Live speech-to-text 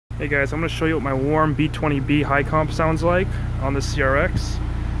Hey guys, I'm going to show you what my warm B20b high comp sounds like on the CRX.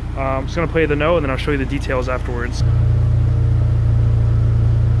 I'm just going to play the note and then I'll show you the details afterwards.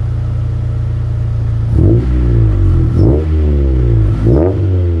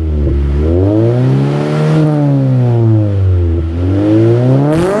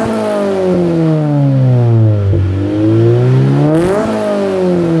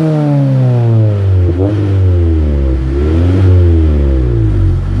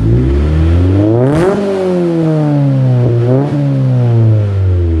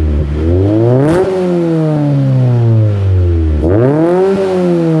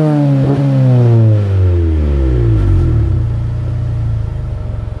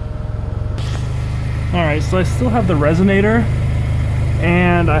 Alright, so I still have the resonator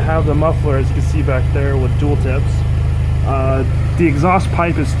and I have the muffler, as you can see back there, with dual tips. The exhaust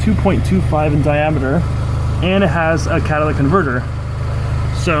pipe is 2.25 in diameter and it has a catalytic converter.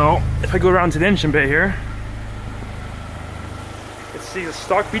 So if I go around to the engine bay here, it's the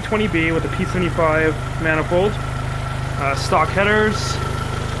stock B20b with a P75 manifold, stock headers,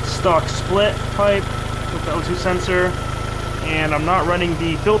 stock split pipe with the O2 sensor, and I'm not running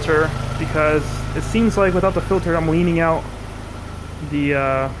the filter because it seems like without the filter I'm leaning it out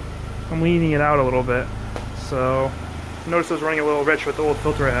a little bit. So notice I was running a little rich with the old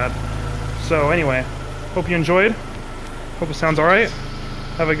filter I had. So anyway, hope you enjoyed. Hope it sounds alright.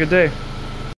 Have a good day.